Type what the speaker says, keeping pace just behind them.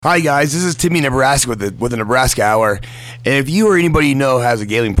Hi guys, this is Timmy Nebraska with the Nebraska Hour. And if you or anybody you know has a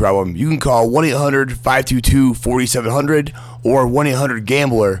gambling problem, you can call 1-800-522-4700 or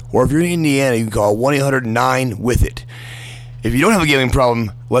 1-800-GAMBLER. Or if you're in Indiana, you can call 1-800-9-WITH-IT. If you don't have a gambling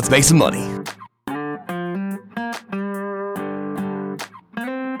problem, let's make some money.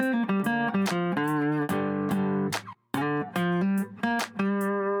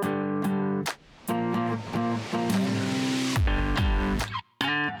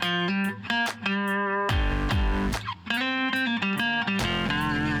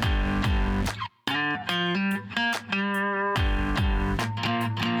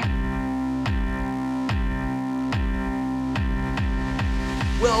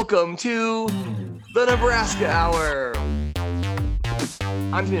 Welcome to the Nebraska Hour.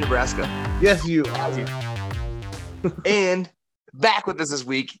 I'm Timmy Nebraska. Yes, you. And back with us this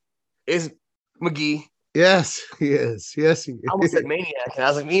week is McGee. Yes, he is. Yes, he is. I almost said Maniac, and I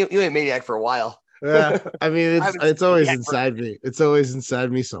was like, you ain't Maniac for a while. Yeah, I mean, it's always inside me. It's always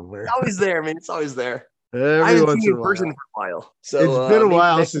inside me somewhere. It's always there, man. It's always there. Every I haven't once seen in you a in person while. for a while. So It's been a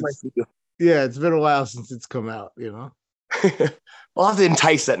while since. it's been a while since it's come out, you know? I'll have to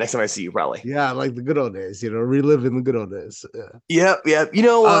entice that next time I see you, probably. Yeah, like the good old days, reliving the good old days. Yeah. Yep. You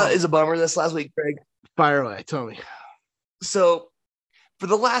know what is a bummer this last week, Craig? Fire away, tell me. So for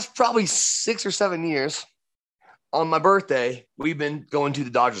the last probably 6 or 7 years, on my birthday, we've been going to the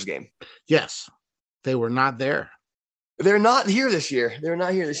Dodgers game. Yes, they were not there. They're not here this year.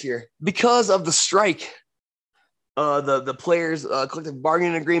 Because of the strike. The players' collective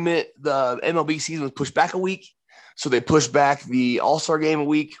bargaining agreement, the MLB season was pushed back a week. So they pushed back the All-Star game a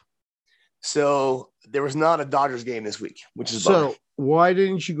week. So there was not a Dodgers game this week, which is so. Why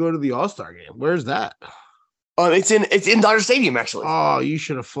didn't you go to the All-Star game? Where's that? It's in Dodger Stadium, actually. Oh, you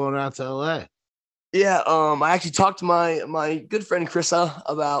should have flown out to LA. Yeah. I actually talked to my good friend Krissa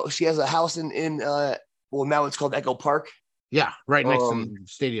about. She has a house in now it's called Echo Park. Yeah, right next to the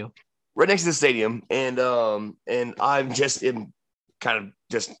stadium. Right next to the stadium, and I'm just kind of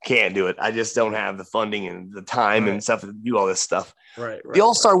just can't do it. I just don't have the funding and the time and stuff to do all this stuff. Right. The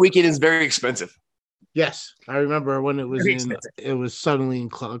All-Star weekend is very expensive. Yes, I remember when it was suddenly in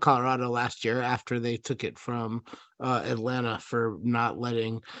Colorado last year after they took it from Atlanta for not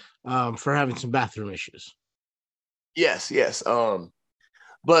letting for having some bathroom issues. Yes.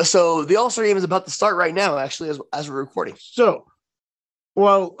 But so the All-Star game is about to start right now, actually, as we're recording. So,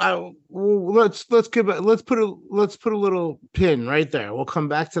 let's put a little pin right there. We'll come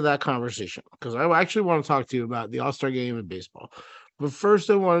back to that conversation because I actually want to talk to you about the All-Star game in baseball. But first,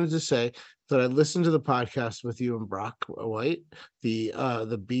 I wanted to say that I listened to the podcast with you and Brock White, the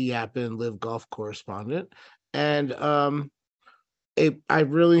BYA292 Live Golf correspondent, and I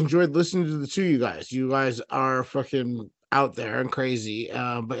really enjoyed listening to the two of you guys. You guys are fucking out there and crazy,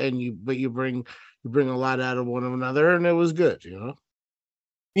 but you bring a lot out of one another, and it was good,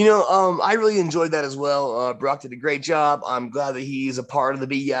 I really enjoyed that as well. Brock did a great job. I'm glad that he's a part of the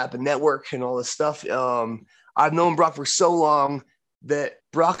BYA292 network and all this stuff. I've known Brock for so long that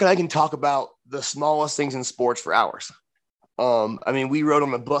Brock and I can talk about the smallest things in sports for hours. We rode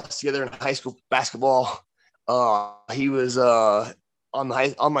on the bus together in high school basketball. He was on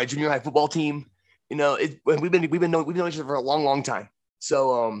my junior high football team. We've known each other for a long, long time.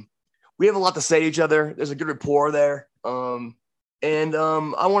 So we have a lot to say to each other. There's a good rapport there. And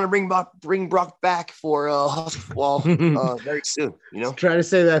I want to bring Brock back for Husker football very soon. Try to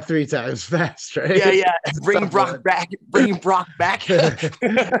say that 3 times fast, right? Yeah. Bring Brock back.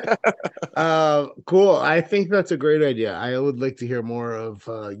 Cool. I think that's a great idea. I would like to hear more of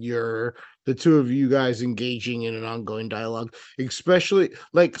the two of you guys engaging in an ongoing dialogue, especially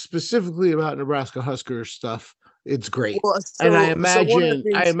specifically about Nebraska Huskers stuff. It's great, and I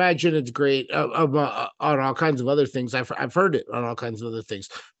imagine it's great on all kinds of other things. I've heard it on all kinds of other things,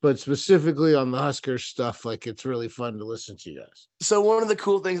 but specifically on the Huskers stuff, it's really fun to listen to you guys. So one of the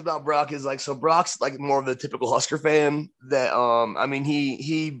cool things about Brock is Brock's more of the typical Husker fan that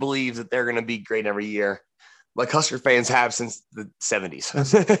he believes that they're going to be great every year, like Husker fans have since the 70s.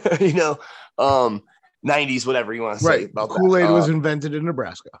 90s, whatever you want to say about Kool-Aid was invented in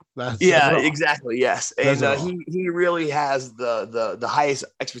Nebraska. Exactly. Yes. And he really has the highest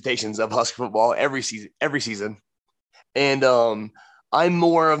expectations of Husker football every season. And I'm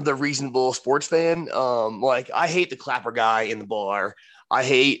more of the reasonable sports fan. I hate the clapper guy in the bar. I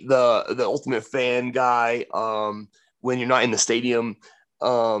hate the ultimate fan guy when you're not in the stadium.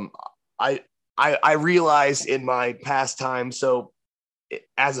 I realized in my past time, so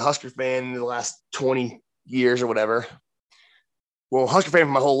as a Husker fan in the last 20 years or whatever, Husker fan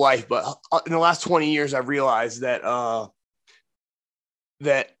for my whole life, but in the last 20 years, I've realized that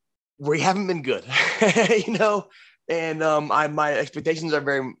that we haven't been good, and my expectations are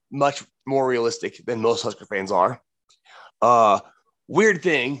very much more realistic than most Husker fans are. Weird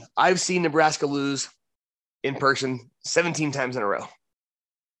thing, I've seen Nebraska lose in person 17 times in a row,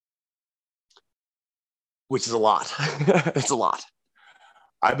 which is a lot. It's a lot.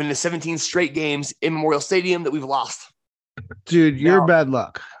 I've been to 17 straight games in Memorial Stadium that we've lost. Dude, you're bad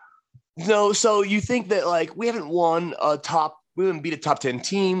luck. No, so you think that like we haven't beat a top 10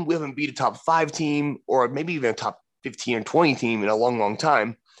 team, we haven't beat a top 5 team, or maybe even a top 15 or 20 team in a long, long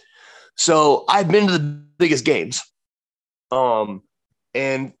time. So I've been to the biggest games.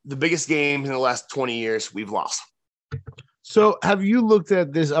 And the biggest games in the last 20 years we've lost. So have you looked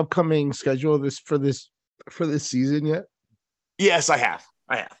at this upcoming schedule for this season yet? Yes, I have.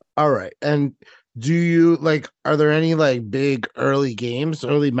 All right. And do you are there any big early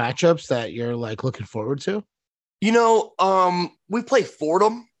matchups that you're looking forward to? We play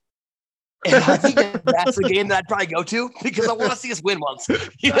Fordham. And I think that's the game that I'd probably go to because I want to see us win once.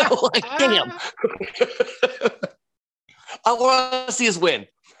 Damn. I want to see us win.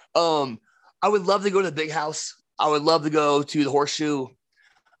 I would love to go to the Big House. I would love to go to the Horseshoe.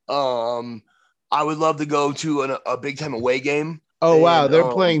 I would love to go to a big time away game. Oh wow,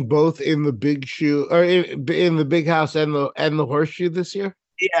 they're playing both in the Big Shoe or in the Big House and the Horseshoe this year.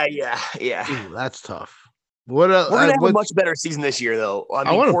 Yeah. Ooh, that's tough. We're gonna have a much better season this year, though.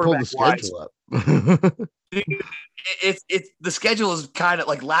 I want to pull the schedule up. It's the schedule is kind of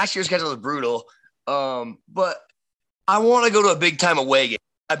like last year's schedule was brutal, but I want to go to a big time away game.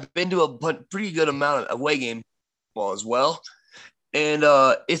 I've been to a pretty good amount of away games as well, and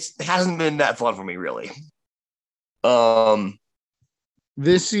it hasn't been that fun for me really.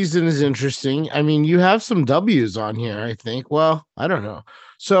 This season is interesting. I mean, you have some W's on here, I think. Well, I don't know.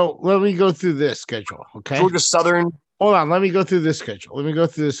 So let me go through this schedule, okay? Georgia Southern. Hold on. Let me go through this schedule. All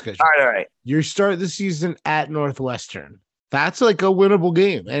right. You start the season at Northwestern. That's like a winnable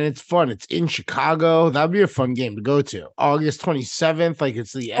game, and it's fun. It's in Chicago. That'd be a fun game to go to. August 27th,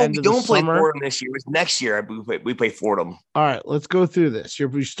 it's the end of the summer. We don't play Fordham this year. It's next year we play Fordham. All right, let's go through this.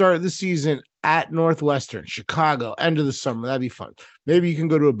 We start the season at Northwestern, Chicago, end of the summer. That'd be fun. Maybe you can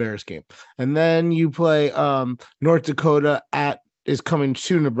go to a Bears game. And then you play North Dakota is coming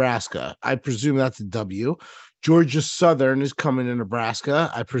to Nebraska. I presume that's a W. Georgia Southern is coming to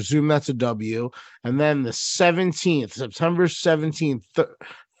Nebraska. I presume that's a W. And then the 17th, September 17th,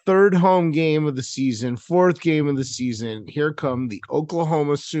 third home game of the season, fourth game of the season. Here come the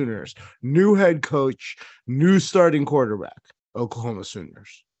Oklahoma Sooners. New head coach, new starting quarterback, Oklahoma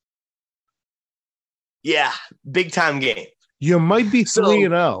Sooners. Yeah, big time game. You might be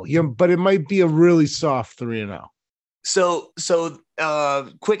 3-0, but it might be a really soft 3-0. So,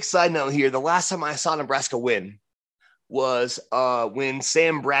 quick side note here. The last time I saw Nebraska win was when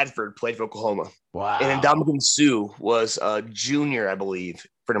Sam Bradford played for Oklahoma. Wow. And Ndamukong Suh was a junior, I believe,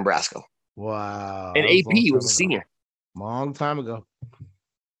 for Nebraska. Wow. And AP was a senior. Long time ago.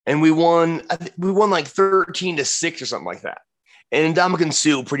 And we won like 13-6 or something like that. And Ndamukong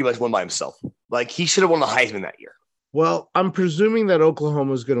Suh pretty much won by himself. He should have won the Heisman that year. Well, I'm presuming that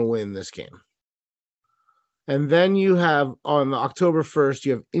Oklahoma is going to win this game. And then you have on October 1st,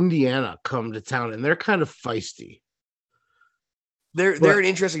 you have Indiana come to town, and they're kind of feisty. They're an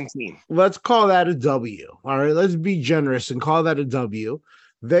interesting team. Let's call that a W. All right, let's be generous and call that a W.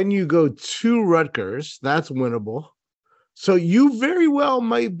 Then you go to Rutgers. That's winnable. So you very well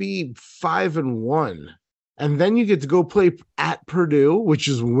might be 5-1. And then you get to go play at Purdue, which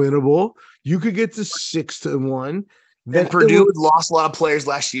is winnable. You could get to 6-1. Then Purdue lost a lot of players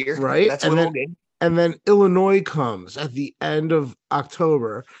last year. Right. That's a winnable game. And then Illinois comes at the end of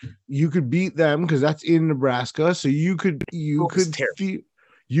October. You could beat them because that's in Nebraska. So you could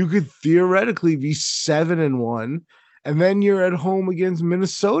theoretically be 7-1, and then you're at home against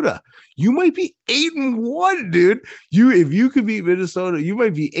Minnesota. You might be 8-1, dude. If you could beat Minnesota, you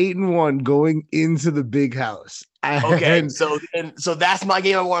might be 8-1 going into the Big House. Okay, so that's my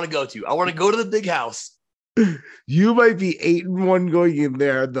game I want to go to. I want to go to the Big House. You might be 8-1 going in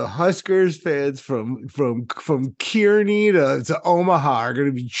there. The Huskers fans from Kearney to Omaha are going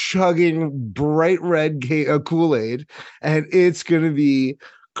to be chugging bright red Kool-Aid, and it's going to be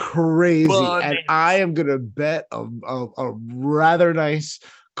crazy. And I am going to bet a rather nice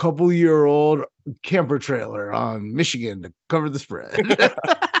couple-year-old camper trailer on Michigan to cover the spread.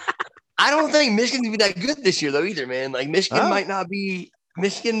 I don't think Michigan's going to be that good this year, though, either, man. Michigan might not be –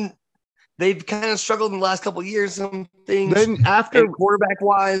 Michigan – they've kind of struggled in the last couple of years. Some things. Then after quarterback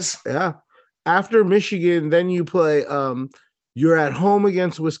wise, after Michigan, then you play. You're at home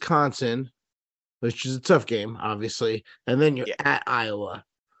against Wisconsin. which is a tough game, obviously, and then you're Yeah. at Iowa.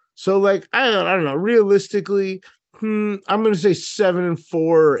 So, like, I don't know. Realistically, I'm going to say 7-4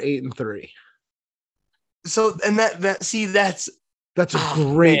 or 8-3. So, and that's a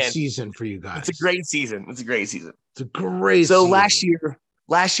great man, season for you guys. it's a great season. It's a great season. It's a great So season.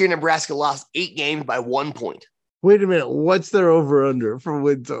 last year, Nebraska lost 8 games by 1 point. Wait a minute. What's their over under for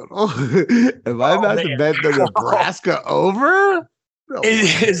win total? Am I about to bet the Nebraska over? No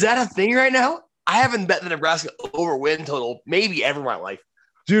is that a thing right now? I haven't bet the Nebraska over win total maybe ever in my life.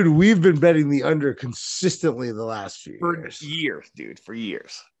 Dude, we've been betting the under consistently the last few years. For years, dude. For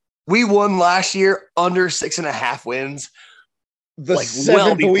years. We won last year under 6.5 wins. The like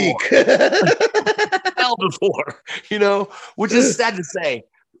 7th week. Well before, which is sad to say.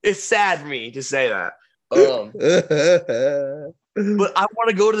 It's sad for me to say that. But I want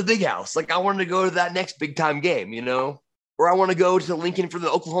to go to the big house. Like, I want to go to that next big time game, or I want to go to Lincoln for the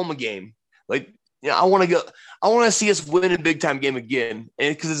Oklahoma game. Like, I want to go. I want to see us win a big time game again,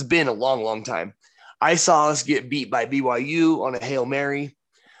 and because it's been a long, long time. I saw us get beat by BYU on a Hail Mary.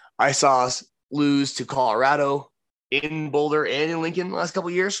 I saw us lose to Colorado in Boulder and in Lincoln the last couple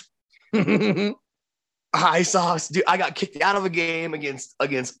of years. I saw us I got kicked out of a game against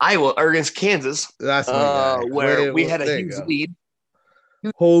Iowa or against Kansas. That's where we had a huge lead.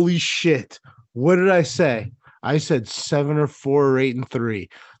 Holy shit. What did I say? I said 7-4 or 8-3.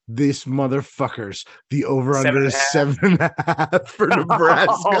 This motherfuckers. The over under is 7.5 for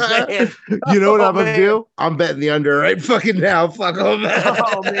Nebraska. You know what I'm gonna do? I'm betting the under right fucking now. Fuck them.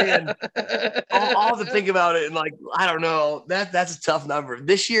 Oh man. I'll have to think about it, and like, I don't know. That's a tough number.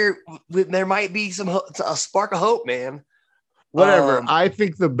 This year there might be a spark of hope, man. Whatever. I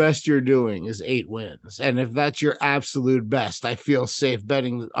think the best you're doing is 8 wins. And if that's your absolute best, I feel safe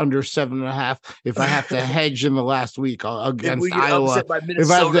betting under 7.5. If I have to hedge in the last week against Iowa.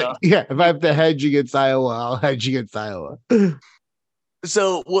 If I have to hedge against Iowa, I'll hedge against Iowa.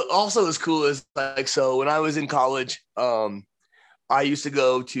 So what also is cool is like, so when I was in college, I used to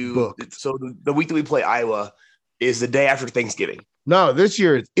go to the week that we play Iowa is the day after Thanksgiving. No, this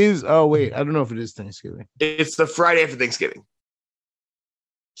year it is. Oh wait, I don't know if it is Thanksgiving. It's the Friday after Thanksgiving.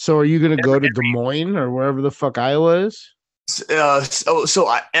 So are you going to go to Des Moines or wherever the fuck Iowa is? For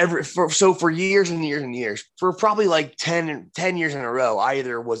years and years and years, for probably like 10 years in a row, I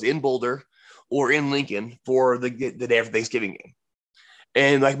either was in Boulder or in Lincoln for the day after Thanksgiving game.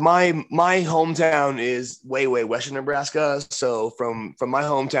 And like my hometown is way western Nebraska. So from my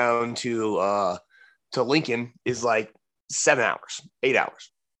hometown to Lincoln is like 7 hours, 8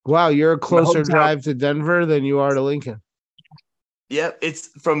 hours. Wow, you're a closer drive to Denver than you are to Lincoln. Yeah, it's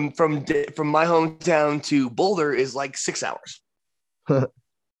from my hometown to Boulder is like 6 hours.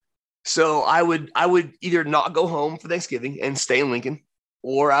 So I would either not go home for Thanksgiving and stay in Lincoln,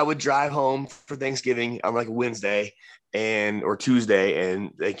 or I would drive home for Thanksgiving on like a Wednesday or Tuesday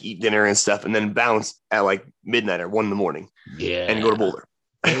and like eat dinner and stuff, and then bounce at like midnight or 1 a.m. Yeah, and go to Boulder.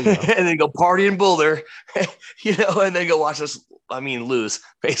 And then go party in Boulder, and then go watch us. I mean, lose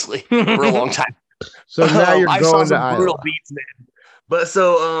basically for a long time. So now you're I going saw to some brutal beats, man. But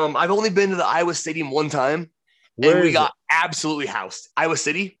so I've only been to the Iowa Stadium one time, and we got absolutely housed. Iowa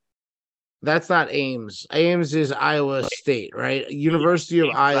City. That's not Ames. Ames is Iowa State, right? University of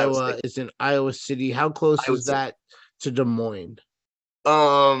Iowa is in Iowa City. How close is that to Des Moines?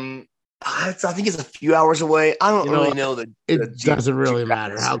 I think it's a few hours away. I don't really know that. It doesn't really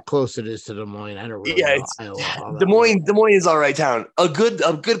matter how close it is to Des Moines. I don't really know Iowa. Des Moines is all right town. A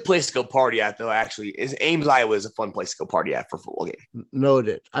good place to go party at, though, actually, is Ames, Iowa is a fun place to go party at for a football game.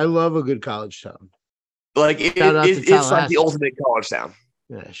 Noted. I love a good college town. Like it's like the ultimate college town.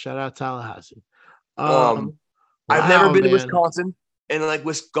 Yeah, shout out Tallahassee. I've never been to Wisconsin. And like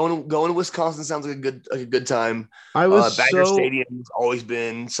going to Wisconsin sounds like a good time. I was Badger Stadium's always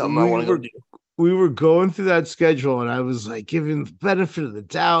been something I want to go do. We were going through that schedule, and I was like giving the benefit of the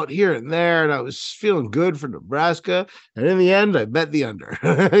doubt here and there, and I was feeling good for Nebraska. And in the end, I bet the under,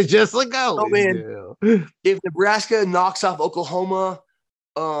 just like I always do. If Nebraska knocks off Oklahoma,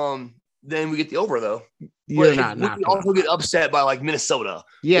 then we get the over though. You're we can also get upset by like Minnesota.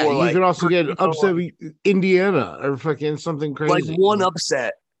 Yeah, you can also get upset with Indiana or fucking something crazy. Like one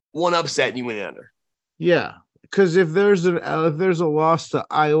upset and you win it under. Yeah, because if there's a loss to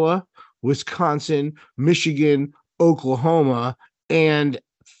Iowa, Wisconsin, Michigan, Oklahoma, and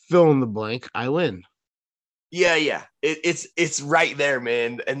fill in the blank, I win. Yeah. It's right there,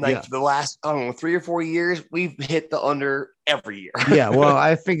 man. And like for the last, I don't know, 3 or 4 years, we've hit the under every year. Yeah, well,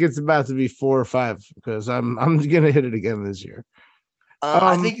 I think it's about to be 4 or 5 because I'm gonna hit it again this year.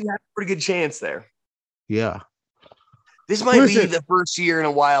 I think you have a pretty good chance there. Yeah. This might be the first year in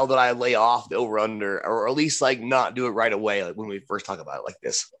a while that I lay off the over-under, or at least like not do it right away, like when we first talk about it like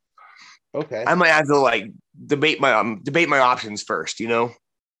this. Okay. I might have to like debate my options first, you know?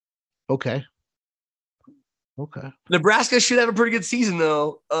 Okay. Nebraska should have a pretty good season,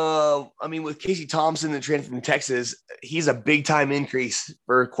 though. I mean, with Casey Thompson, the transfer from Texas, he's a big-time increase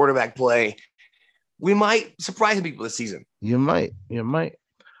for quarterback play. We might surprise people this season. You might. Right.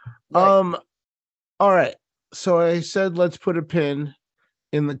 All right. So I said let's put a pin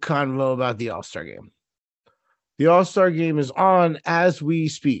in the convo about the All-Star game. The All-Star game is on as we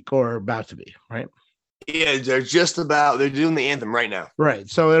speak, or about to be, right? Yeah, they're doing the anthem right now. Right.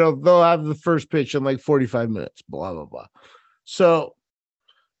 So they'll have the first pitch in like 45 minutes, blah, blah, blah. So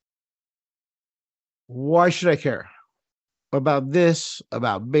why should I care about this,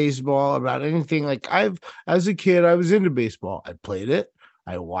 about baseball, about anything? Like as a kid, I was into baseball. I played it.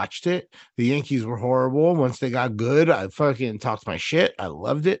 I watched it. The Yankees were horrible. Once they got good, I fucking talked my shit. I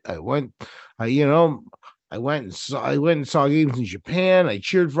loved it. I went and saw games in Japan. I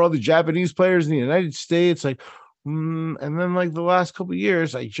cheered for all the Japanese players in the United States. Like, and then like the last couple of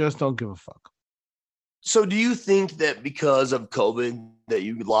years, I just don't give a fuck. So, do you think that because of COVID that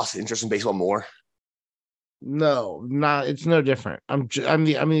you lost interest in baseball more? No, not. It's no different. I'm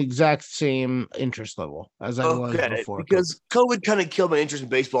the exact same interest level as I was before. Because COVID kind of killed my interest in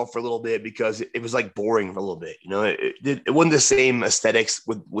baseball for a little bit because it was like boring for a little bit. You know, it wasn't the same aesthetics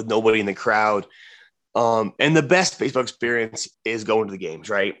with nobody in the crowd. And the best baseball experience is going to the games,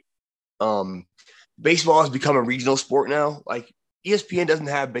 right? Baseball has become a regional sport now. Like ESPN doesn't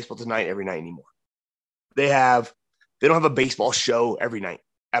have Baseball Tonight every night anymore. They don't have a baseball show every night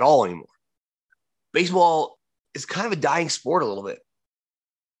at all anymore. Baseball is kind of a dying sport a little bit.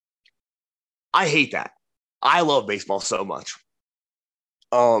 I hate that. I love baseball so much.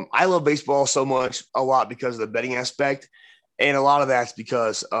 I love baseball so much a lot because of the betting aspect. And a lot of that's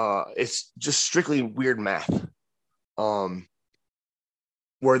because it's just strictly weird math. Where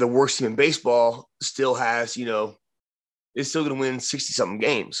the worst team in baseball still has, is still going to win 60-something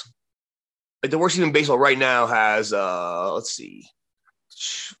games. Like the worst team in baseball right now has,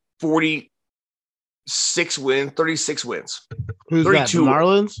 36 wins. Who's that? The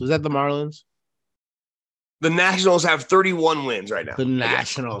Marlins? Is that the Marlins? The Nationals have 31 wins right now. The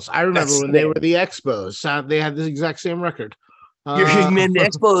Nationals. I remember when they were the Expos. They had the exact same record. Man, the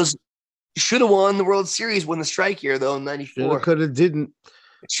Expos should have won the World Series when the strike year, though, in 94. Could have, didn't.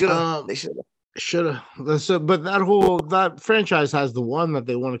 Should have. They should have. Should have. So, but that franchise has the one that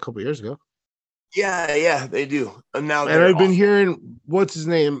they won a couple years ago. Yeah, they do. And I've been hearing what's his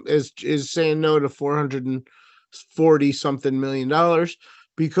name is saying no to $440-something million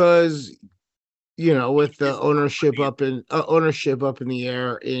because with the ownership up in the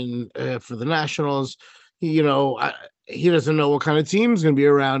air for the Nationals, he doesn't know what kind of team is going to be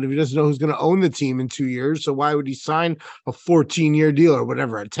around if he doesn't know who's going to own the team in 2 years. So why would he sign a 14-year deal or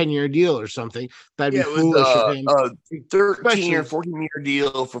whatever, a 10-year deal or something? That'd be foolish of him. 13 or 14-year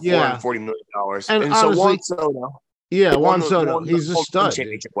deal for $440 million. And honestly, so Juan Soto. Yeah, Juan Soto. He's a stud.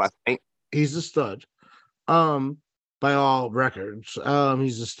 He's a stud. By all records.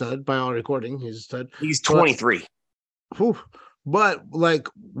 He's a stud. By all recording, he's a stud. He's 23. But like,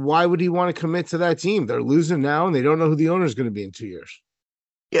 why would he want to commit to that team? They're losing now, and they don't know who the owner is going to be in 2 years.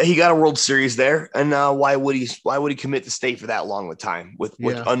 Yeah, he got a World Series there, and now why would he commit to stay for that long of time with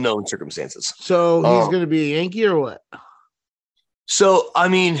unknown circumstances? So he's going to be a Yankee or what? So I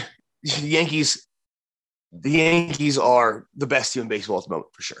mean, the Yankees are the best team in baseball at the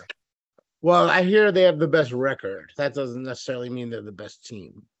moment for sure. Well, I hear they have the best record. That doesn't necessarily mean they're the best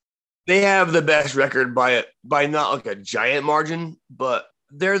team. They have the best record by not like a giant margin, but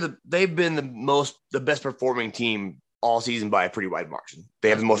they've been the best performing team all season by a pretty wide margin. They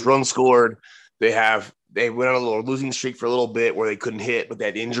have the most runs scored. They went on a little losing streak for a little bit where they couldn't hit, but they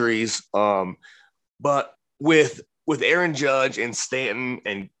had injuries. But with Aaron Judge and Stanton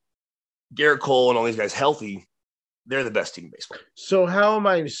and Garrett Cole and all these guys healthy, they're the best team in baseball. So how am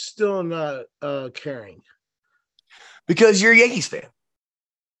I still not caring? Because you're a Yankees fan.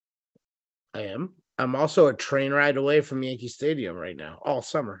 I am. I'm also a train ride away from Yankee Stadium right now, all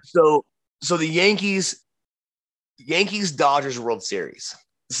summer. So the Yankees Dodgers World Series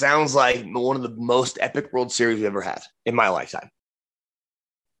sounds like one of the most epic World Series we've ever had in my lifetime.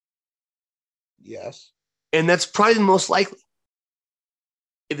 Yes. And that's probably the most likely.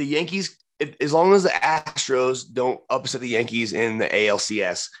 If the Yankees, as long as the Astros don't upset the Yankees in the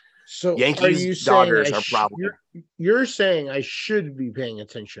ALCS, so Yankees Dodgers are probably. You're saying I should be paying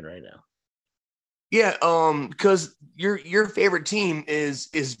attention right now. Yeah, because your favorite team is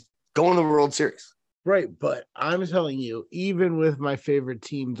going to the World Series. Right, but I'm telling you, even with my favorite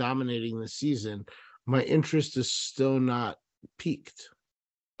team dominating the season, my interest is still not peaked.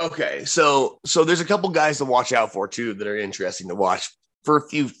 Okay, so there's a couple guys to watch out for too that are interesting to watch for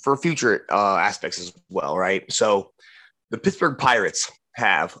future aspects as well, right? So the Pittsburgh Pirates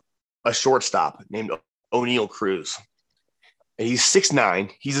have a shortstop named O'Neal Cruz. And he's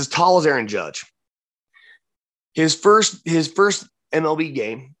 6'9". He's as tall as Aaron Judge. His first MLB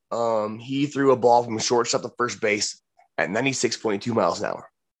game, he threw a ball from shortstop to first base at 96.2 miles an hour.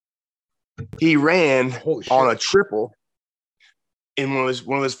 He ran on a triple in one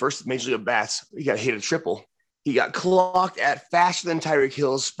of his first major league at bats. He got hit a triple. He got clocked at faster than Tyreek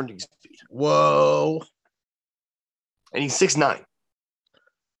Hill's sprinting speed. Whoa. And he's 6'9".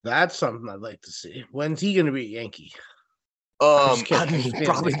 That's something I'd like to see. When's he going to be a Yankee? I mean,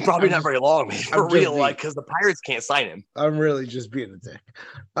 probably not very long, man, for real, like, because the Pirates can't sign him. I'm really just being a dick.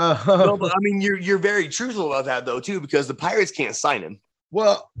 No, but I mean, you're very truthful about that though too, because the Pirates can't sign him.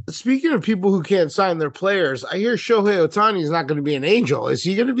 Well, speaking of people who can't sign their players, I hear Shohei Ohtani is not going to be an Angel. Is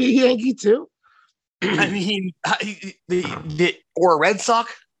he going to be a Yankee too? I mean, or a Red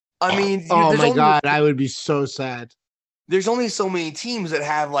Sox. I mean, oh my God, I would be so sad. There's only so many teams that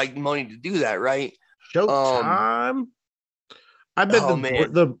have like money to do that, right? Showtime. I bet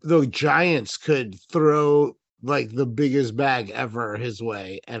the Giants could throw like the biggest bag ever his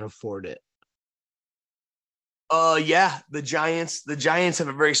way and afford it. Yeah, the Giants have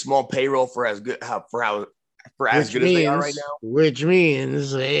a very small payroll for as good as they are right now. Which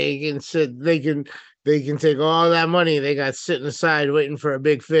means they can take all that money they got sitting aside waiting for a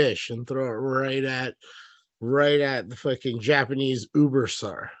big fish and throw it right at the fucking Japanese Uber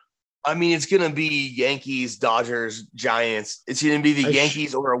star. I mean, it's going to be Yankees, Dodgers, Giants. It's going to be the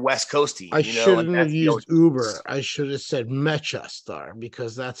Yankees or a West Coast team. I shouldn't have used Uber. I should have said Mecha Star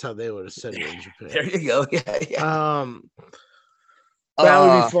because that's how they would have said it in Japan. There you go. Yeah. That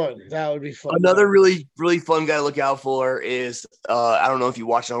would be fun. That would be fun. Another really, really fun guy to look out for is I don't know if you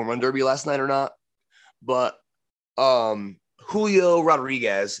watched the home run derby last night or not, but Julio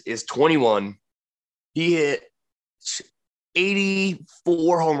Rodriguez is 21. He hit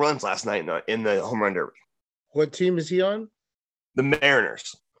 84 home runs last night in the home run derby. What team is he on? The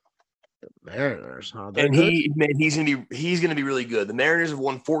Mariners. The Mariners, huh? And he's gonna be really good. The Mariners have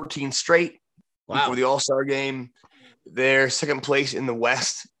won 14 straight before the All-Star game. They're second place in the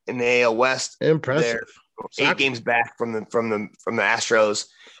West, in the AL West. Impressive. They're 8 games back from the Astros.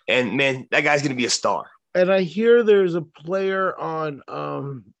 And man, that guy's gonna be a star. And I hear there's a player on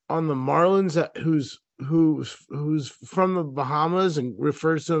the Marlins who's from the Bahamas and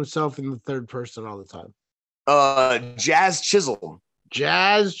refers to himself in the third person all the time. Jazz Chisholm.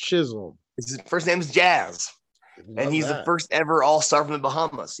 Jazz Chisholm. His first name is Jazz. And he's the first ever All-Star from the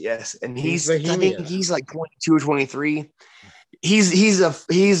Bahamas. Yes. And I think he's like 22 or 23. He's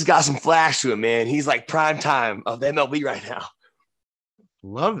got some flash to him, man. He's like prime time of the MLB right now.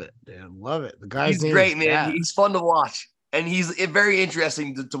 Love it, man. Love it. The guy's he's great, man. Jazz. He's fun to watch. And he's very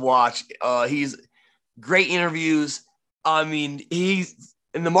interesting to watch. He's great interviews. I mean,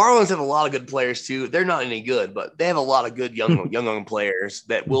 and the Marlins have a lot of good players too. They're not any good, but they have a lot of good young players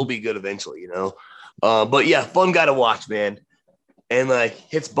that will be good eventually, you know. But yeah, fun guy to watch, man. And like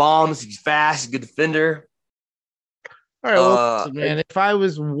hits bombs, he's fast, he's a good defender. All right, well, man. If I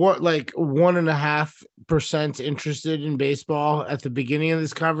was 1.5% interested in baseball at the beginning of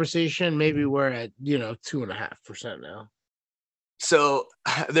this conversation, maybe we're at 2.5% now. So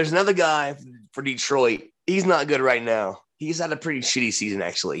there's another guy for Detroit. He's not good right now. He's had a pretty shitty season,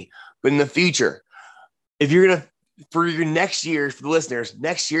 actually. But in the future, if you're going to, for your next year, for the listeners,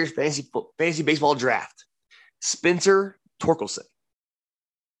 next year's fantasy baseball draft, Spencer Torkelson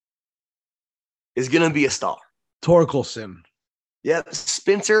is going to be a star. Torkelson. Yep,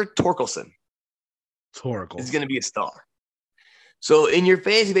 Spencer Torkelson. Is going to be a star. So in your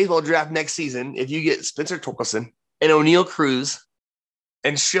fantasy baseball draft next season, if you get Spencer Torkelson and O'Neal Cruz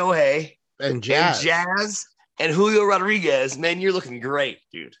and Shohei and Jazz and Julio Rodriguez, man, you're looking great,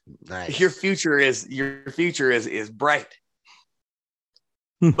 dude. Nice. Your future is bright.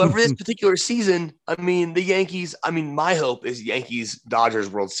 But for this particular season, I mean, the Yankees. I mean, my hope is Yankees Dodgers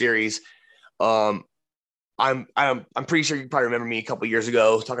World Series. I'm pretty sure you probably remember me a couple years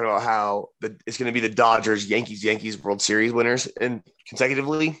ago talking about how it's going to be the Dodgers Yankees World Series winners and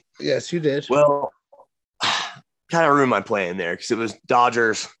consecutively. Yes, you did. Well, kind of ruined my plan there because it was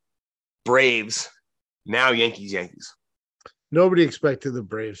Dodgers, Braves, now Yankees. Nobody expected the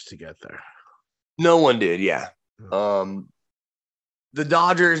Braves to get there. No one did. Yeah. The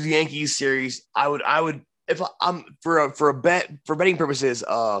Dodgers Yankees series, I would if I'm for betting purposes,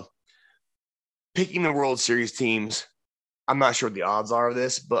 picking the World Series teams, I'm not sure what the odds are of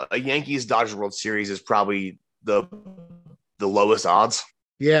this, but a Yankees-Dodgers World Series is probably the lowest odds.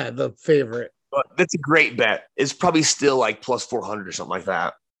 Yeah, the favorite. But that's a great bet. It's probably still like plus 400 or something like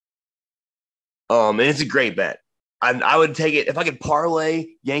that. And it's a great bet. I would take it if I could parlay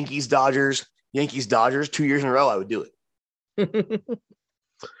Yankees-Dodgers 2 years in a row. I would do it.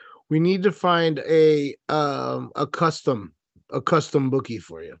 We need to find a custom bookie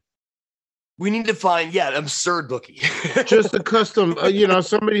for you. We need to find an absurd bookie. Just a custom,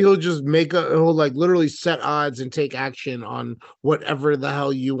 somebody who'll just who'll like literally set odds and take action on whatever the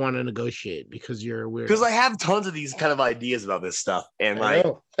hell you want to negotiate because you're weird. Because I have tons of these kind of ideas about this stuff, and like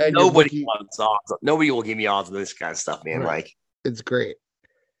and nobody wants odds. Nobody will give me odds on this kind of stuff, man. Right. Like it's great.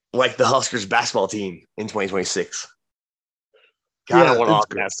 Like the Huskers basketball team in 2026. God, I want odds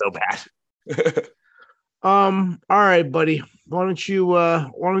on that so bad. All right, buddy. Why don't you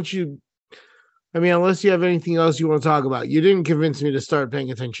I mean, unless you have anything else you want to talk about. You didn't convince me to start paying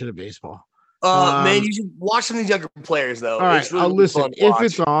attention to baseball. Man, you should watch some of these younger players, though. All right, really I'll listen. If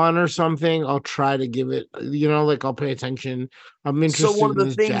it's on or something, I'll try to give it, I'll pay attention. I'm interested. So one of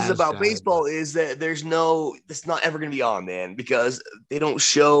the things about baseball is that it's not ever going to be on, man, because they don't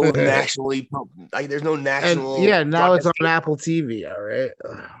show nationally. Like, there's no national. And, now it's on Apple TV, all right?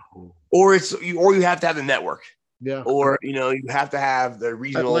 Or you have to have the network. Yeah. Or, you have to have the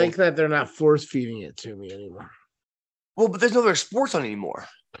regional. I like that they're not force feeding it to me anymore. Well, but there's no other sports on anymore.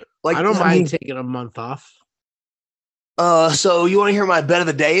 Like, I don't mind taking a month off. So you want to hear my bet of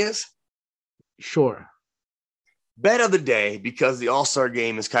the day is? Sure. Bet of the day, because the All-Star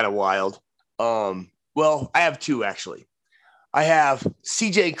game is kind of wild. Well, I have two, actually. I have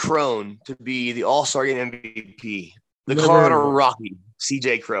CJ Crone to be the All-Star game MVP. The Colorado Rocky,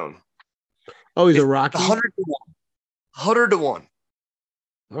 CJ Crone. Oh, he's a Rocky? 100 to 1. 100 to 1.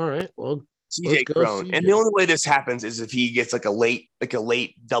 All right. Well, CJ Crone. And the only way this happens is if he gets like a late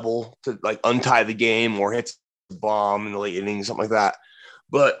double to like untie the game or hits a bomb in the late innings, something like that.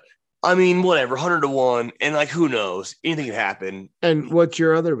 But I mean, whatever, 100 to 1, and like who knows? Anything can happen. And what's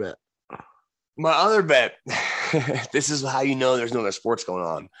your other bet? My other bet, this is how you know there's no other sports going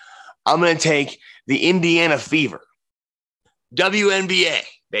on. I'm gonna take the Indiana Fever. WNBA,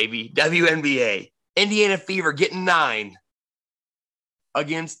 baby. WNBA. Indiana Fever getting 9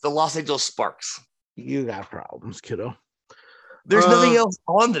 against the Los Angeles Sparks. You got problems, kiddo. There's nothing else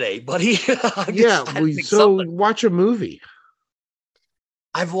on today, buddy. Watch a movie.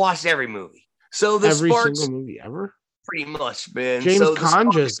 I've watched every movie. So the every Sparks, single movie ever? Pretty much, man. James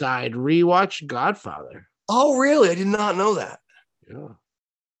Caan just died. Rewatch Godfather. Oh, really? I did not know that. Yeah.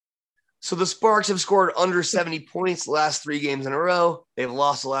 So the Sparks have scored under 70 points the last 3 games in a row. They've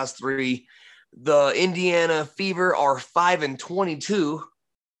lost the last 3. The Indiana Fever are 5-22,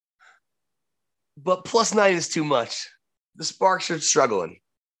 but +9 is too much. The Sparks are struggling.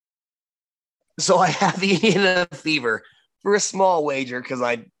 So I have the Indiana Fever for a small wager because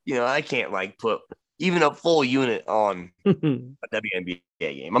I can't like put even a full unit on a WNBA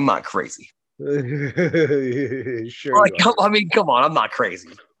game. I'm not crazy. Sure. Like, come on, I'm not crazy.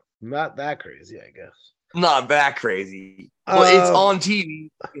 Not that crazy, I guess. Not that crazy. But it's on TV. You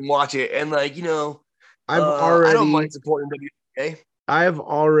can watch it. And I don't mind supporting WNBA. I've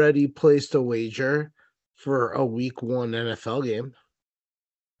already placed a wager for a week 1 NFL game.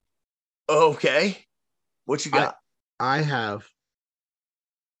 Okay. What you got? I have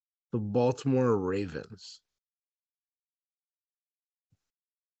the Baltimore Ravens.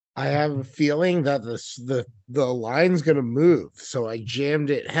 I have a feeling that the line's going to move. So I jammed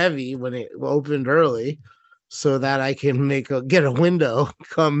it heavy when it opened early so that I can get a window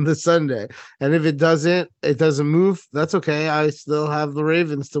come the Sunday. And if it doesn't move, that's okay. I still have the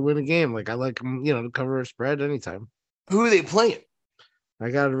Ravens to win a game. Like I like them, to cover a spread anytime. Who are they playing? I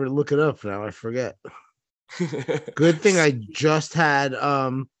got to look it up now. I forget. Good thing I just had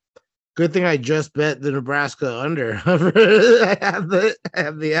Good thing I just bet the Nebraska under. I have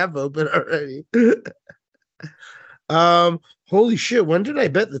the app open already. Holy shit! When did I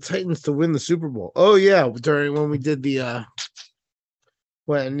bet the Titans to win the Super Bowl? Oh yeah, when we did the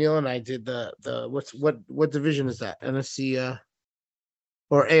when Neil and I did the what division is that? NFC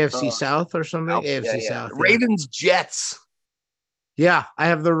or AFC South or something? AFC South. Ravens Jets. Yeah, I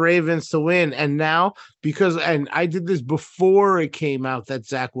have the Ravens to win. And now, and I did this before it came out that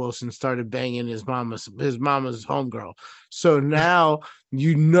Zach Wilson started banging his mama's homegirl. So now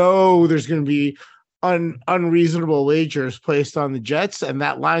there's going to be unreasonable wagers placed on the Jets, and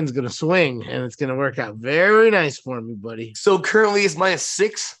that line's going to swing, and it's going to work out very nice for me, buddy. So currently it's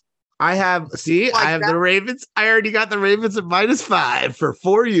 -6? I have the Ravens. I already got the Ravens at -5 for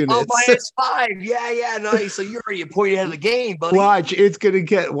 4 units. Oh, -5. Yeah, nice. So you're already a point ahead of the game, buddy. Watch, it's gonna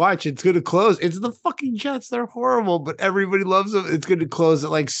close. It's the fucking Jets. They're horrible, but everybody loves them. It's gonna close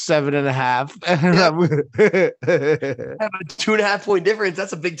at like 7.5. Yep. Have a 2.5 point difference.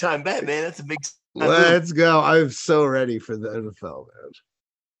 That's a big time bet, man. That's a big. Let's go. I'm so ready for the NFL, man.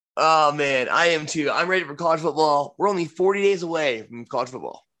 Oh man, I am too. I'm ready for college football. We're only 40 days away from college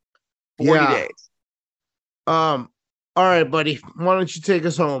football. 40 days. All right, buddy. Why don't you take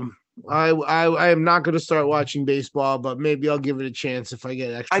us home? I am not going to start watching baseball, but maybe I'll give it a chance if I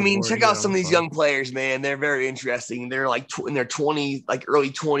get extra. I mean, check out some of these young players, man. They're very interesting. They're like in their 20s, like early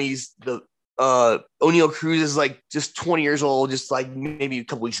 20s. The O'Neal Cruz is like just 20 years old, just like maybe a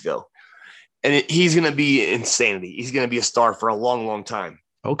couple weeks ago, and he's going to be insanity. He's going to be a star for a long, long time.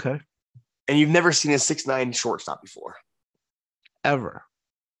 Okay. And you've never seen a 6'9" shortstop before, ever.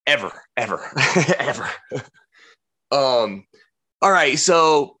 All right,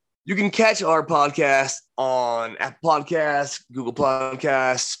 so you can catch our podcast on Apple Podcasts, Google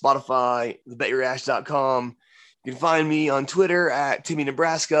Podcasts, Spotify, BetYourAsh.com. You can find me on Twitter at Timmy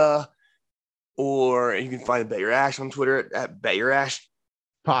Nebraska, or you can find Bet Your Ash on Twitter at Bet Your Ash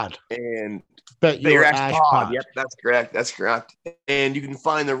Pod. And Bet Your Ash Pod. Yep, that's correct. And you can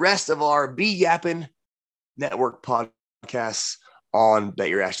find the rest of our Be Yappin' Network podcasts on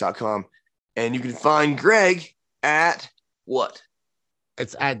BetYourAsh.com. And you can find Greg at what?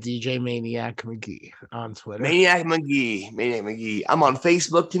 It's at DJ Maniac McGee on Twitter. Maniac McGee. I'm on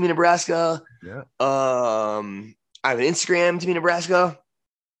Facebook, Timmy Nebraska. Yeah. I have an Instagram, Timmy Nebraska.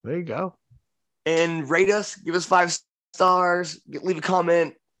 There you go. And rate us, give us 5 stars, leave a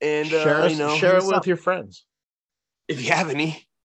comment, and share it with your friends if you have any.